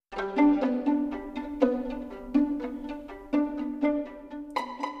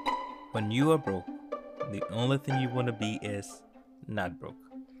When you are broke, the only thing you want to be is not broke.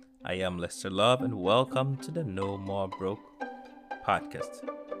 I am Lester Love, and welcome to the No More Broke podcast.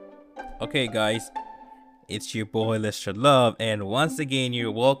 Okay, guys, it's your boy Lester Love, and once again,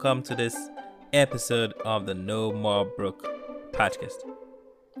 you're welcome to this episode of the No More Broke podcast.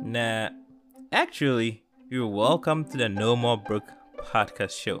 Now, actually, you're welcome to the No More Broke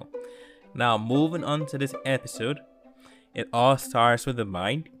podcast show. Now, moving on to this episode, it all starts with the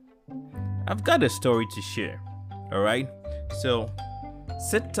mind. I've got a story to share. Alright? So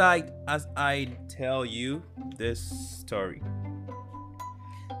sit tight as I tell you this story.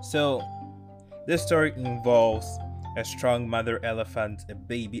 So this story involves a strong mother elephant, a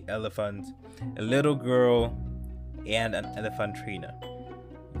baby elephant, a little girl, and an elephant trainer.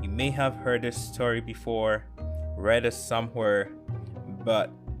 You may have heard this story before, read it somewhere,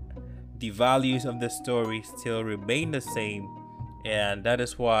 but the values of the story still remain the same, and that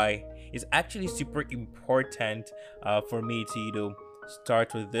is why it's actually super important for me to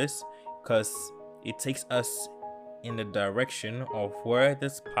start with this, because it takes us in the direction of where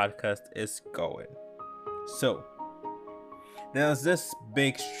this podcast is going. So there's this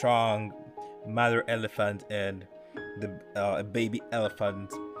big strong mother elephant and the baby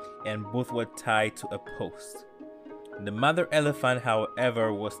elephant, and both were tied to a post. The mother elephant,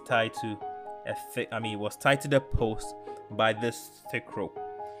 however, was tied to the post by this thick rope.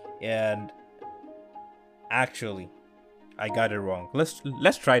 And actually, I got it wrong.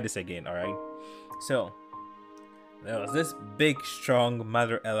 Let's try this again, all right? So, there was this big strong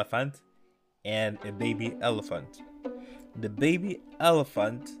mother elephant and a baby elephant. The baby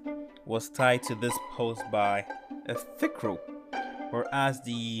elephant was tied to this post by a thick rope, whereas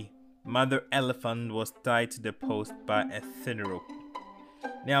the mother elephant was tied to the post by a thin rope.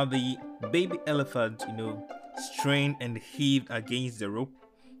 Now the baby elephant, strained and heaved against the rope,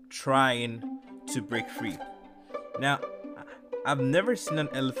 trying to break free. Now, I've never seen an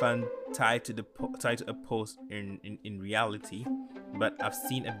elephant tied to a post in reality, but I've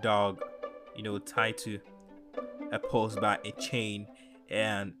seen a dog, tied to a post by a chain,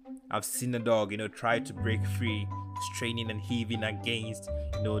 and I've seen a dog, try to break free, straining and heaving against,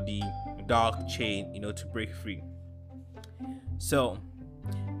 the dog chain, to break free. So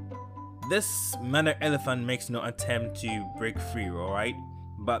this mother elephant makes no attempt to break free, alright?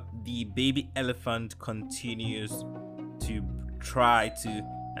 But the baby elephant continues to try to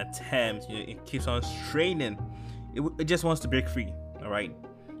attempt, it keeps on straining. It just wants to break free, alright?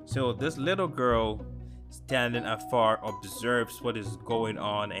 So this little girl standing afar observes what is going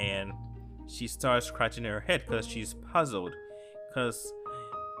on, and she starts scratching her head because she's puzzled. Because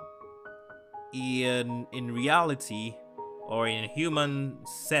in reality, or in human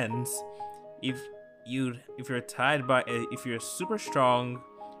sense, if you're super strong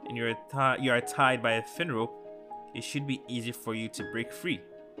and you are tied by a thin rope, it should be easy for you to break free,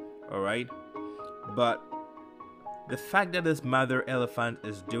 all right? But the fact that this mother elephant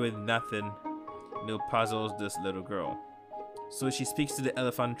is doing nothing, puzzles this little girl. So she speaks to the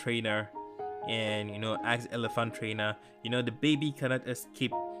elephant trainer and asks the elephant trainer, the baby cannot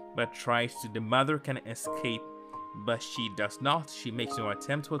escape but tries to. The mother can escape, but she does not. She makes no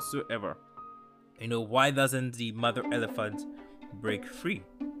attempt whatsoever. Why doesn't the mother elephant break free?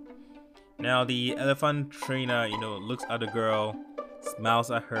 Now the elephant trainer, looks at the girl,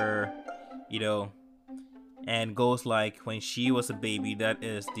 smiles at her, and goes like, when she was a baby, that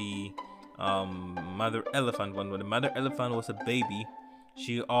is the mother elephant. When the mother elephant was a baby,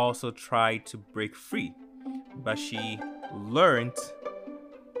 she also tried to break free, but she learned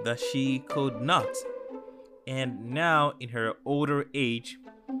that she could not. And now in her older age,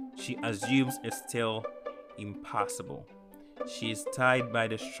 she assumes it's still impossible. She is tied by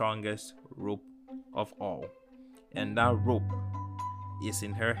the strongest rope of all, and that rope is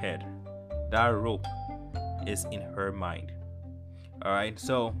in her head. That rope is in her mind. All right,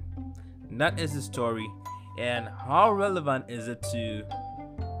 so that is the story. And how relevant is it to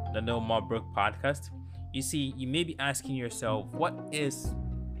the No More Broke podcast? You see, you may be asking yourself, what is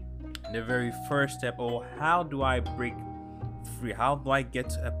the very first step, or how do I break free? How do I get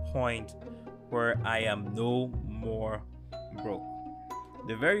to a point where I am no more broke?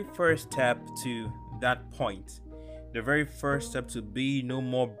 The very first step to that point, the very first step to be no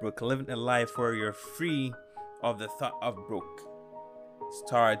more broke, living a life where you're free of the thought of broke,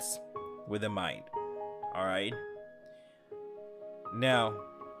 starts with the mind. All right. Now,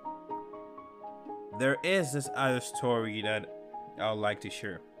 there is this other story that I would like to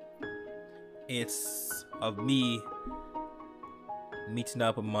share. It's of me meeting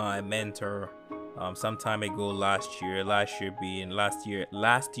up with my mentor some time ago last year being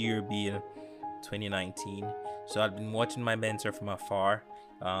 2019. So I've been watching my mentor from afar,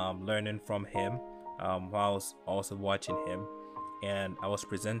 learning from him, while I was also watching him, and I was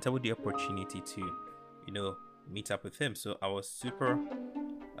presented with the opportunity to, meet up with him. So I was super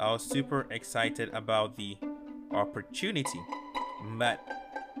excited about the opportunity. But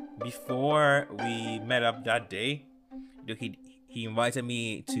before we met up that day, he invited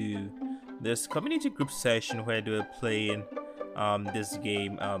me to this community group session where they were playing this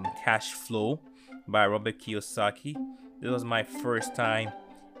game, Cash Flow by Robert Kiyosaki. This was my first time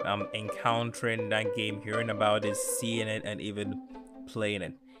encountering that game, hearing about it, seeing it, and even playing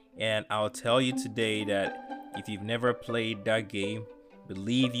it. And I'll tell you today that if you've never played that game,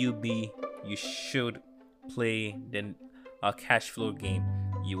 believe you should play the Cash Flow game.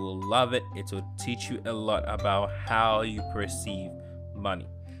 You will love it. It will teach you a lot about how you perceive money.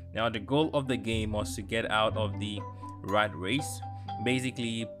 Now, the goal of the game was to get out of the rat race.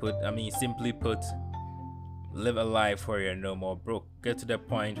 Simply put, live a life where you're no more broke. Get to the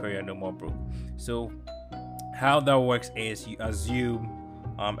point where you're no more broke. So how that works is you assume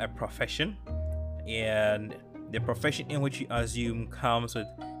a profession, and the profession in which you assume comes with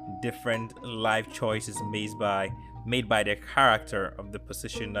different life choices made by the character of the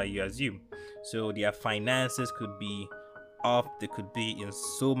position that you assume. So their finances could be off, they could be in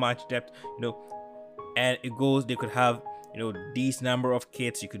so much debt, and they could have, these number of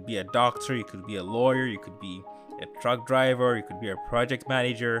kids. You could be a doctor, you could be a lawyer, you could be a truck driver, you could be a project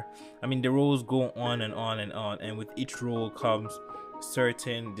manager. The roles go on and on and on, and with each role comes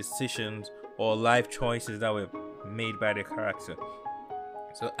certain decisions or life choices that were made by the character.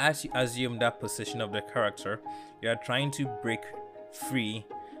 So as you assume that position of the character, you are trying to break free.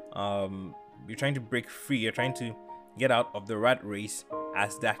 You're trying to get out of the rat race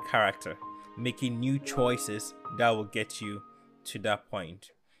as that character, making new choices that will get you to that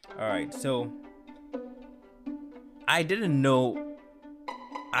point. All right, so I didn't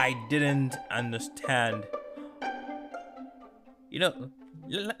understand.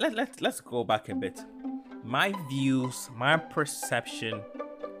 Let's go back a bit. My views, my perception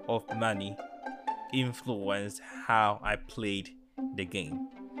of money influenced how I played the game,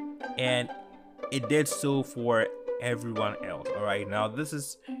 and it did so for everyone else. All right, now this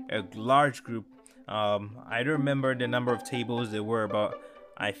is a large group. I don't remember the number of tables there were, about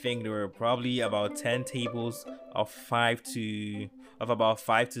I think there were probably about 10 tables of about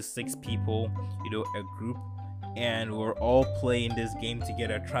 5 to 6 people, a group, and we're all playing this game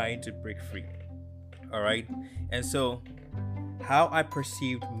together, trying to break free. All right, and so how I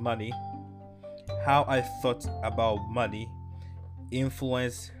perceived money, how I thought about money,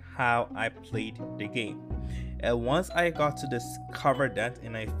 influenced how I played the game. And once I got to discover that,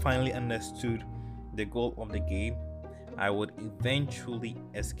 and I finally understood the goal of the game, I would eventually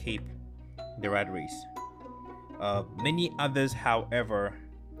escape the rat race. Many others, however,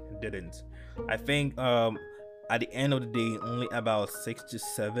 didn't. I think at the end of the day, only about 6 to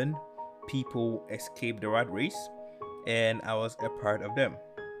 7 people escaped the rat race, and I was a part of them.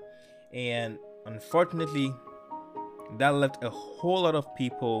 And unfortunately, that left a whole lot of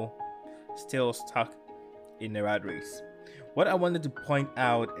people still stuck in the rat race. What I wanted to point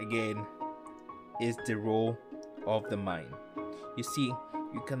out again is the role of the mind. You see,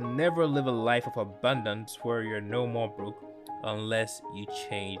 you can never live a life of abundance where you're no more broke unless you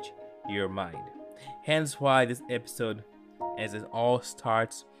change your mind. Hence why this episode, as it all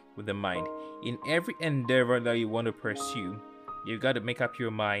starts with the mind. In every endeavor that you want to pursue, you've got to make up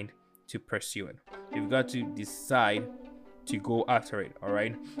your mind to pursue it. You've got to decide to go after it. All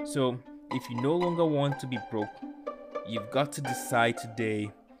right, so if you no longer want to be broke, you've got to decide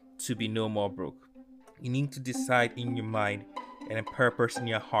today to be no more broke. You need to decide in your mind and a purpose in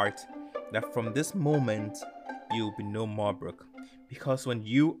your heart that from this moment you'll be no more broke. Because when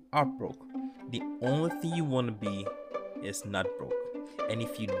you are broke, the only thing you want to be is not broke. And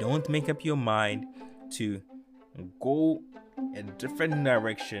if you don't make up your mind to go a different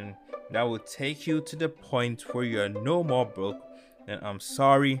direction that will take you to the point where you are no more broke, then I'm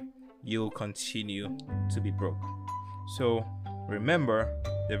sorry, you'll continue to be broke. So remember,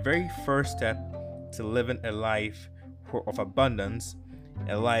 the very first step to living a life of abundance,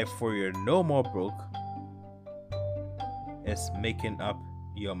 a life where you're no more broke, is making up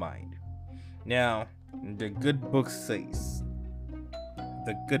your mind. Now, the good book says,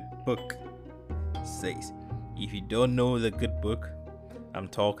 if you don't know the good book, I'm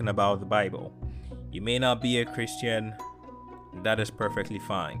talking about the Bible. You may not be a Christian, that is perfectly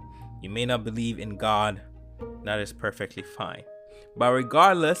fine. You may not believe in God, that is perfectly fine. But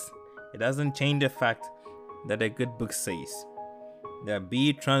regardless, It doesn't change the fact that a good book says that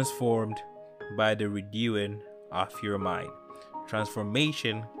be transformed by the renewing of your mind.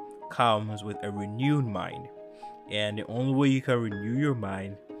 Transformation comes with a renewed mind, and the only way you can renew your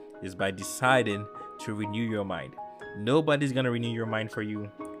mind is by deciding to renew your mind. Nobody's gonna renew your mind for you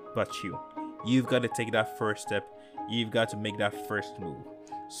but you. You've got to take that first step. You've got to make that first move.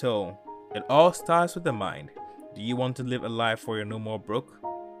 So it all starts with the mind. Do you want to live a life where you're no more broke?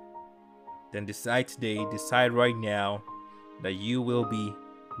 Then decide today, decide right now that you will be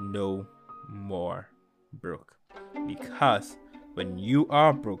no more broke. Because when you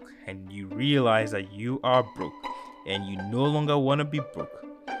are broke and you realize that you are broke and you no longer want to be broke,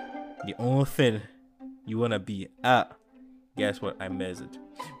 the only thing you want to be guess what? I messed it.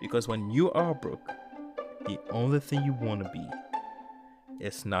 Because when you are broke, the only thing you want to be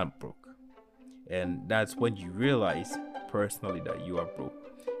is not broke. And that's when you realize personally that you are broke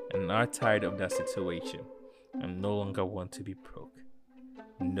and are tired of that situation and no longer want to be broke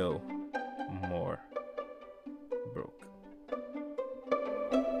no more.